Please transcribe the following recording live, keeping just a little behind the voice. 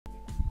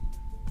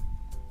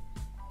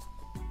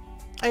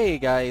Hey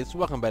guys,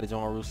 welcome back to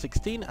Genre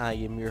 16. I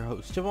am your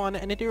host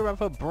Javon, and today we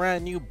have a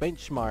brand new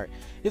benchmark.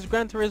 It's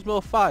Gran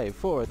Turismo 5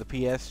 for the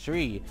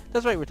PS3.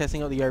 That's right, we're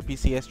testing out the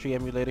RPCS3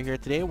 emulator here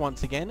today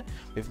once again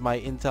with my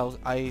Intel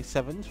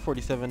i7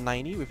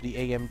 4790 with the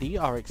AMD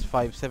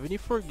RX-570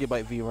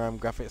 4GB VRAM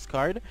graphics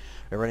card.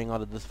 We're running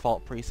on the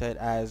default preset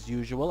as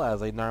usual,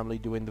 as I normally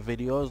do in the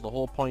videos. The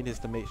whole point is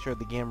to make sure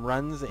the game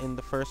runs in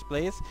the first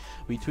place.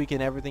 We tweak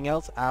in everything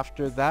else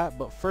after that,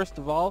 but first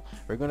of all,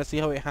 we're going to see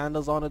how it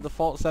handles on the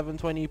default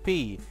 720p.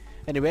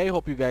 Anyway, I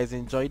hope you guys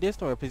enjoyed this.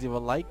 Don't please leave a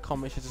like,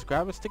 comment, share,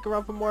 subscribe, and stick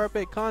around for more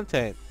epic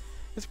content.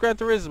 It's Gran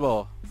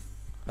Turismo,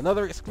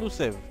 another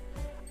exclusive.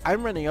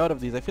 I'm running out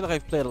of these. I feel like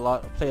I've played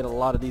a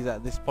lot of these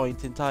at this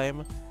point in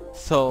time,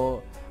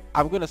 so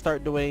I'm gonna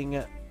start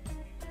doing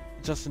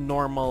just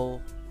normal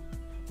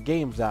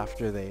games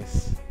after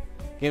this.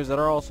 Games that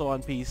are also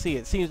on PC.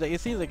 It seems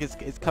like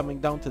it's coming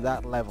down to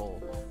that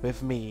level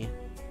with me.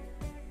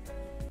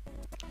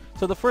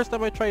 So the first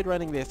time I tried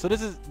running this, so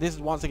this is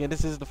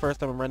the first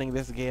time I'm running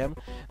this game.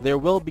 There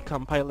will be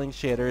compiling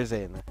shaders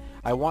in.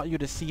 I want you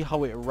to see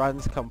how it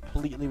runs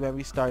completely when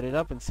we start it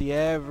up and see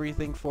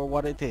everything for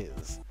what it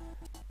is.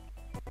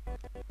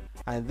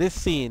 And this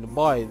scene,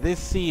 boy,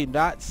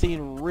 that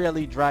scene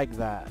really dragged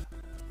that.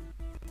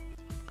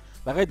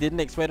 Like, I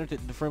didn't expect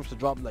the frames to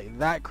drop like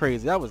that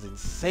crazy. That was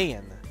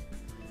insane.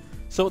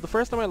 So the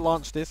first time I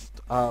launched this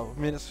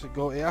minutes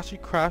ago, it actually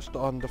crashed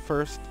on the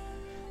first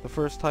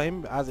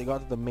time as it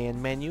got to the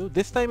main menu.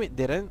 This time it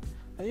didn't.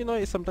 And you know,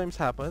 it sometimes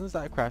happens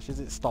that it crashes,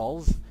 it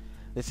stalls.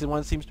 This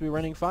one seems to be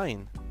running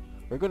fine.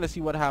 We're going to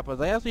see what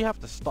happens. I actually have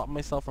to stop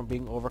myself from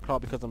being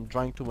overclocked because I'm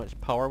drawing too much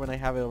power when I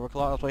have it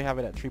overclocked. That's why I have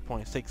it at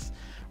 3.6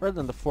 rather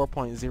than the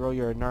 4.0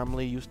 you're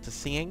normally used to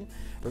seeing.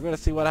 We're going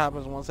to see what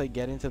happens once I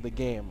get into the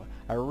game.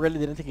 I really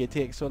didn't think it'd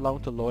take so long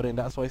to load in.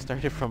 That's why I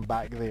started from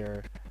back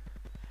there.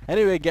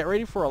 Anyway, get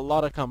ready for a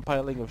lot of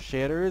compiling of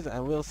shaders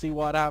and we'll see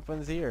what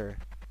happens here,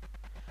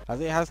 as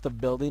it has to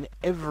build in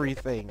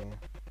everything,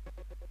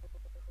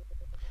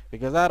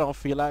 because I don't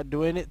feel like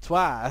doing it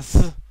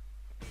twice.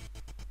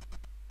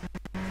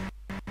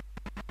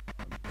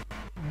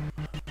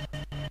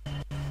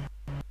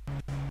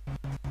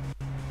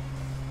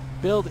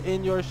 Build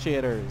in your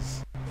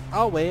shaders.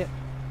 I'll wait.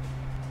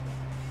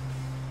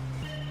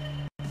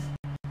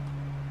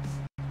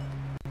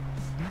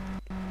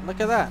 Look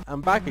at that,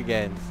 I'm back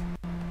again,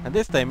 and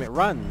this time it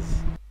runs.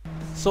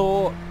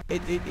 So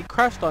it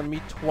crashed on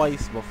me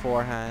twice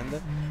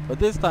beforehand, but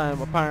this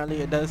time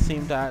apparently it does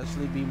seem to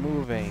actually be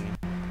moving.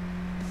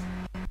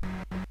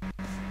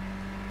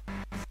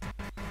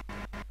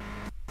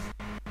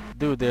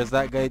 Dude, there's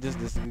that guy, this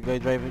guy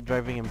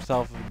driving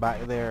himself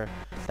back there.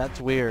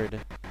 That's weird.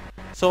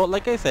 So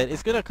like I said,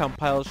 it's gonna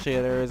compile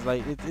shaders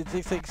like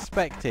it's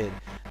expected.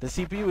 The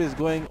CPU is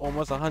going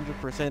almost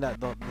 100% at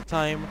the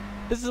time.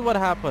 This is what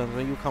happens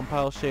when you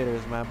compile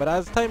shaders, man. But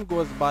as time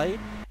goes by,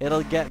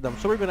 it'll get them.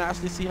 So we're gonna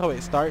actually see how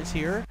it starts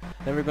here.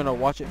 Then we're gonna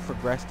watch it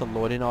progress to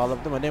load in all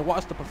of them, and then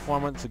watch the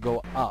performance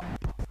go up.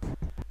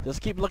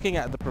 Just keep looking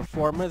at the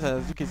performance,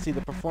 and as you can see,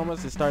 the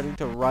performance is starting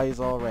to rise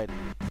already.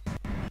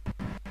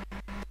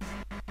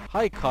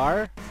 Hi,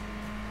 car.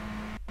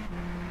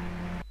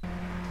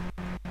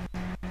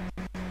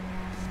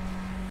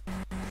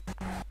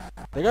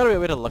 There gotta be a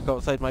way to look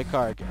outside my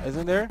car,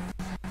 isn't there?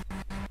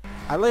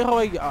 I like how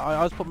I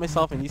always put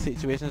myself in these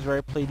situations where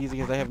I play these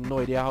because I have no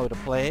idea how to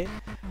play.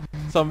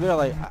 So I'm there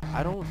like,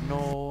 I don't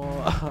know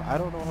I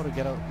don't know how to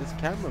get out this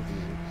camera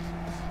view.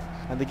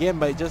 And the game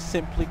might just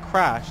simply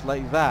crash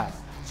like that.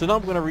 So now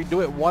I'm gonna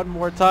redo it one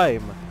more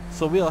time,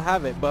 so we'll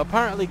have it. But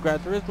apparently Gran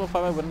Turismo 5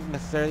 I wouldn't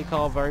necessarily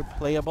call very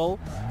playable.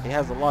 It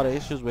has a lot of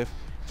issues with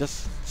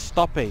just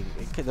stopping.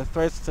 The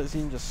first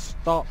scene just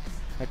stopped.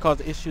 I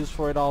cause issues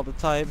for it all the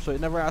time, so it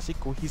never actually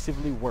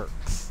cohesively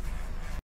works.